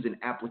implications and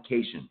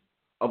application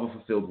of a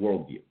fulfilled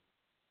worldview.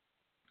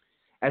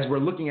 As we're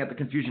looking at the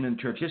confusion in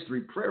church history,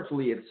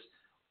 prayerfully, it's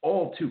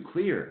all too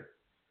clear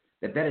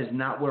that is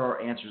not where our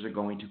answers are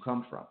going to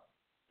come from.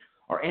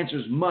 Our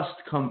answers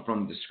must come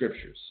from the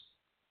scriptures.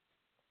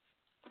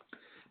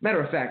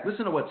 Matter of fact,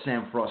 listen to what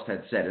Sam Frost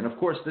had said. And of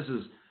course, this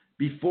is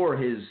before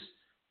his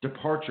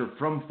departure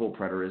from full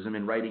preterism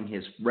in writing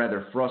his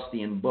rather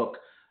Frostian book,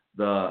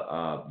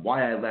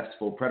 Why I Left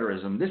Full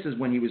Preterism. This is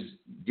when he was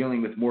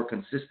dealing with more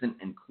consistent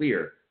and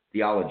clear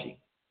theology.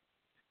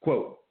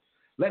 Quote,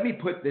 "Let me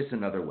put this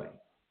another way.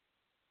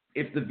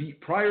 If the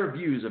prior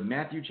views of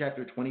Matthew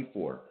chapter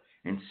 24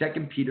 and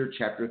 2 Peter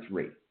chapter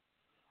 3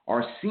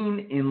 are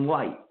seen in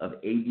light of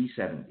AD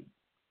 70,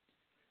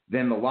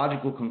 then the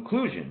logical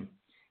conclusion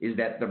is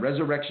that the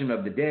resurrection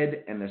of the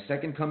dead and the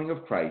second coming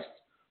of Christ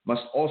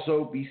must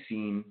also be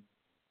seen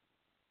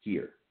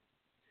here.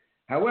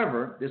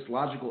 However, this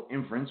logical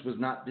inference was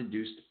not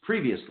deduced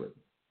previously.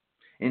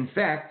 In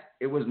fact,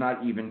 it was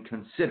not even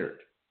considered.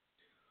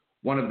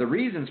 One of the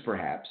reasons,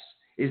 perhaps,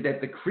 is that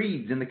the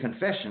creeds and the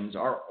confessions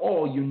are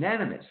all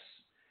unanimous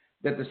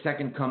that the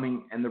second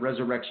coming and the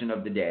resurrection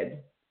of the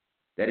dead,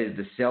 that is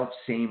the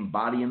self-same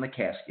body in the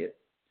casket,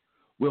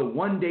 will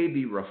one day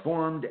be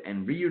reformed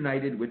and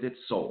reunited with its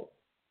soul.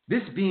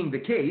 This being the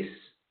case,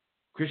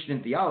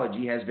 Christian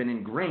theology has been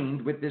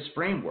ingrained with this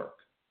framework,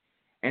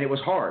 and it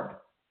was hard,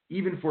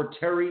 even for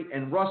Terry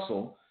and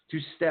Russell, to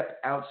step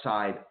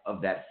outside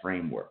of that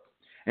framework.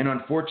 And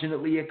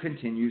unfortunately, it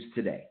continues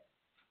today.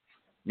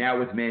 Now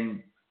with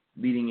men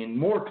leading in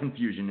more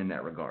confusion in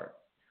that regard,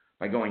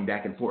 by going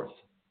back and forth,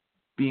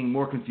 being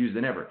more confused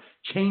than ever,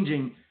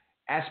 changing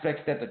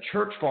aspects that the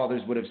church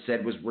fathers would have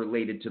said was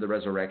related to the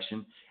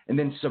resurrection, and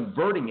then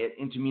subverting it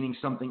into meaning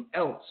something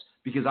else,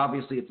 because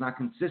obviously it's not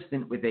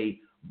consistent with a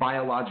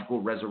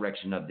biological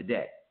resurrection of the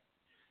dead.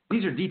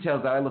 These are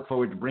details that I look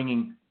forward to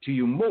bringing to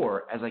you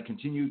more as I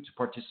continue to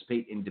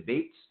participate in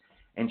debates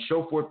and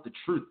show forth the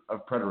truth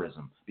of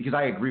preterism, because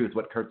I agree with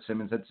what Kurt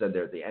Simmons had said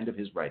there at the end of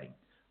his writing.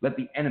 Let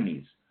the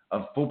enemies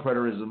of full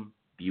preterism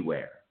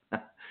beware.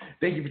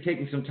 Thank you for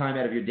taking some time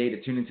out of your day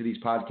to tune into these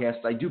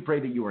podcasts. I do pray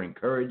that you are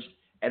encouraged,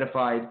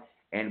 edified,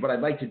 and what I'd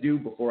like to do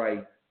before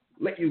I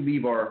let you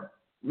leave our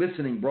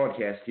listening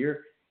broadcast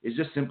here is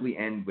just simply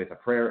end with a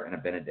prayer and a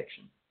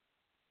benediction.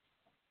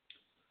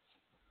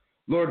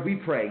 Lord, we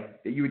pray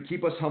that you would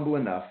keep us humble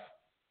enough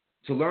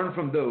to learn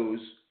from those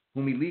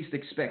whom we least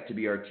expect to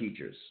be our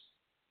teachers.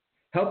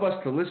 Help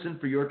us to listen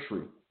for your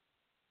truth,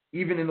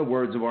 even in the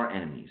words of our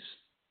enemies.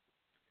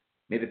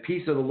 May the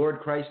peace of the Lord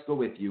Christ go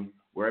with you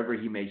wherever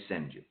he may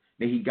send you.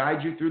 May he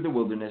guide you through the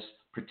wilderness,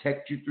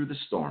 protect you through the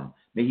storm.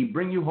 May he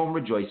bring you home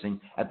rejoicing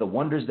at the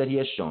wonders that he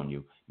has shown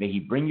you. May he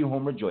bring you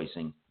home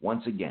rejoicing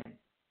once again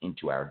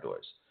into our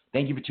doors.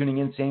 Thank you for tuning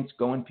in, saints.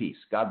 Go in peace.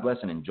 God bless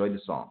and enjoy the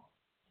song.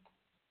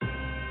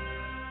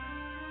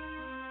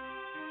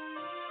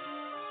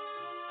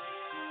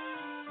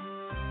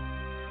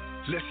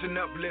 Listen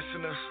up,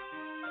 listener.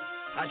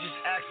 I just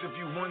ask of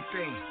you one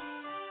thing.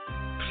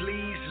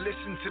 Please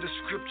listen to the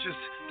scriptures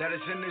that is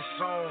in this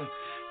song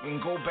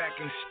and go back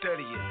and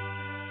study it.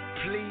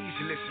 Please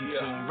listen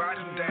to them. Write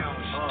them down.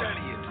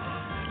 Study it.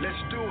 Let's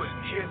do it.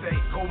 Here they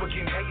go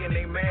again, hating,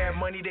 they mad.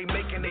 Money they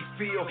making, they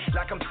feel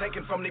like I'm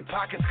taking from their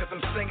pockets because I'm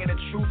singing the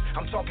truth.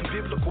 I'm talking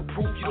biblical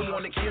proof. You don't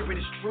want to hear it,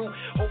 it's true.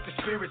 Hope the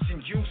spirit's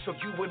in you so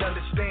you would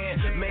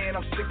understand. Man,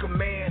 I'm sick of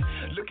man.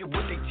 Look at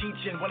what they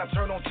teaching when I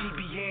turn on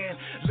TBN.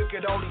 Look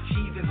at all these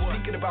heathens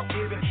speaking about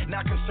giving,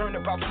 not concerned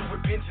about true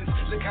repentance.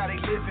 Look how they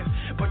living.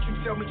 But you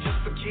tell me just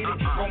forget it.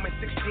 Romans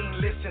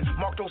 16, listen.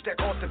 Mark those that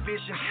cause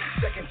division.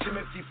 2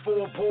 Timothy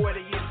 4, boy,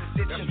 they is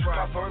the stitching.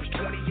 Proverbs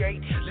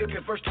 28, look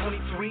at verse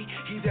 23.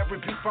 He's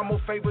every beat from more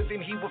favor than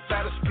he will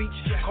flatter speech.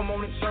 Come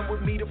on and turn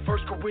with me to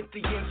 1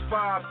 Corinthians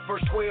 5,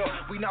 verse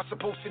 12. We not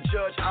supposed to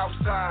judge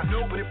outside,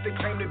 but if they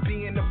claim to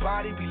be in the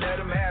body, we let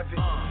them have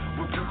it.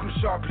 Rebuke them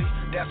sharply,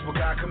 that's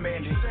what God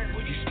commanded.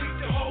 When you speak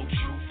the whole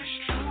truth, it's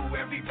true.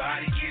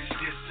 Everybody gets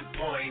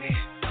disappointed.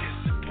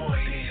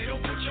 They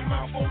don't put your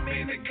mouth on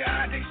men to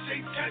God. They say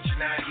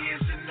touching our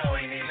ears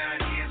anointed.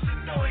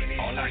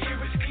 All I hear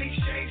is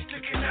cliches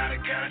taken out of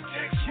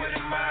context. What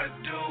am I to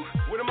do?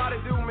 What am I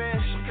to do, man?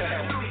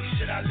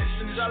 Should I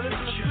listen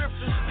to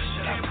scripture? Or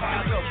should I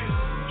follow you?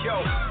 Yo,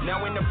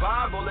 now in the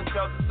Bible it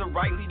tells us to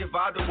rightly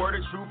divide the word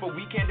of truth, but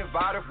we can't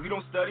divide if we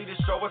don't study to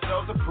show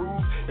ourselves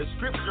approved. The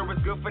scripture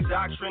is good for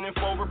doctrine and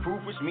for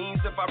reproof, which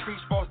means if I preach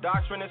false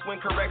doctrine, it's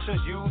when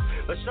correction's used.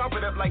 Let's chop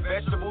it up like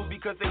vegetables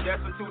because they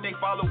destitute, they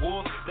follow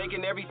wolves,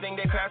 thinking everything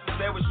they pastor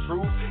said was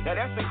true. Now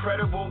that's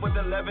incredible, but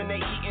the leaven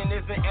they eating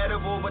isn't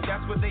edible, but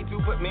that's what they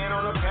do, put man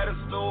on a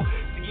pedestal.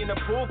 See, in the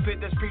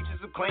pulpit there's preachers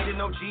who claim to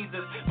know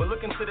Jesus, but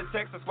look into the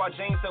text, that's why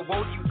James said,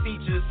 woe to you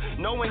teachers,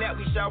 knowing that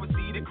we shall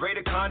receive the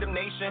greater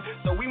condemnation.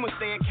 So we must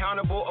stay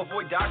accountable,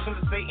 avoid doctrines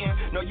of Satan.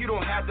 No, you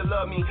don't have to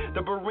love me.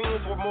 The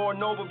Bereans were more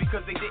noble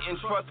because they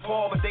didn't trust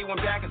Paul, but they went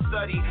back and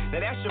studied.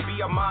 Now that should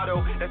be our motto.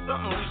 That's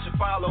something we should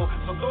follow.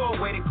 So throw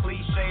away the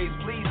cliches.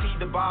 Please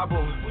read the Bible.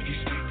 When you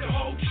speak the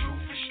whole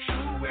truth, it's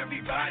true.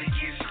 Everybody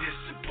gets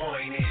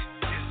disappointed.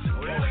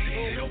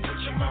 They don't put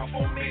your mouth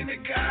on men to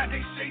God.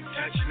 They say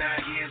touching our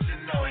ears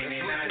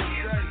anointed.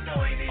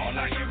 All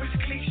I hear is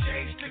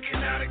cliches taken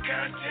out of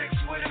context.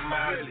 What am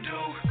I to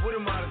do? What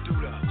am I to do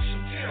though? So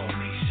tell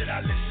me, should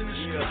I listen to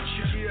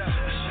scripture?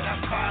 Or should I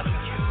follow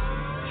you?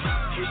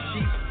 His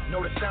sheep know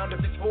the sound of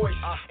his voice,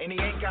 and he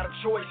ain't got a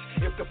choice.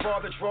 If the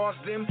Father draws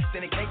them,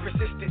 then he can't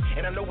resist it.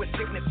 And I know it's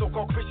sickness,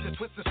 so-called Christians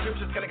twist the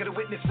scriptures. Gotta get a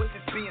witness with this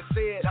being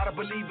said. Not a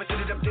believer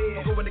ended up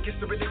dead. I'm going against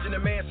the religion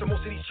of man, so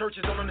most of these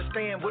churches don't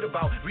understand. What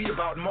about? Read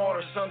about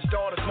martyrs, sons,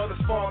 daughters,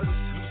 mothers, fathers,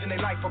 losing their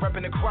life for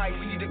repping the Christ.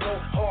 We need to go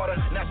harder,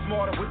 not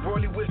smarter, with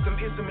worldly wisdom,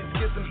 ism and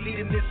schism,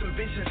 hedonism,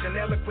 visions, and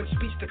eloquent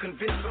speech to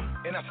convince them.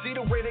 And I see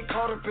the way they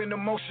caught up in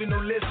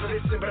emotionalism.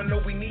 Listen, but I know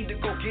we need to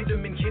go get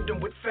them and hit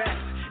them with facts.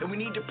 And we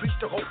need to preach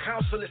the whole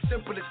counsel, as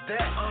simple as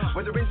that.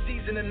 Whether in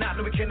season or not,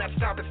 no, we cannot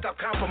stop and stop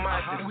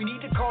compromising. And we need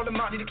to call them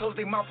out, need to close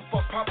their mouth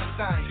for false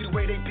prophesying. See the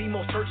way they be,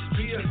 most churches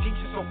preaching and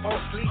teaching so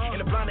falsely.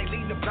 And the blind, they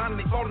leading the blind, and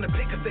they fall in the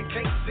pit because they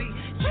can't see.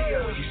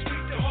 Yeah, when you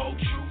speak the whole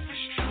truth,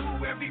 it's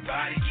true.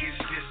 Everybody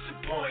gets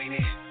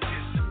disappointed.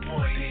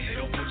 They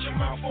don't put your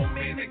mouth on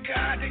men to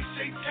God. They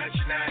say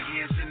touching our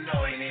ears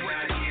anointed.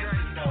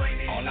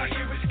 All I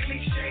hear is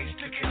cliches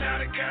taken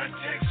out of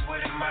context.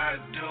 What am I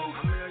to do?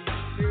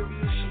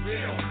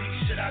 Tell me,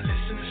 should I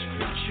listen to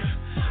scripture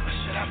or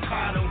should I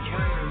follow you?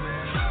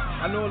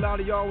 I know a lot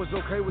of y'all was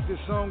okay with this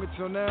song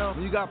until now.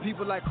 When you got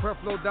people like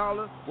Creflo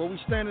Dollar, where we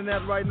standing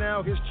at right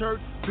now, his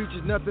church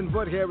preaches nothing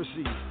but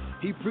heresy.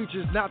 He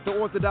preaches not the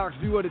orthodox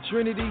view of the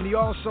Trinity, and he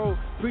also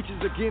preaches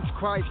against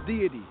Christ's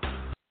deity.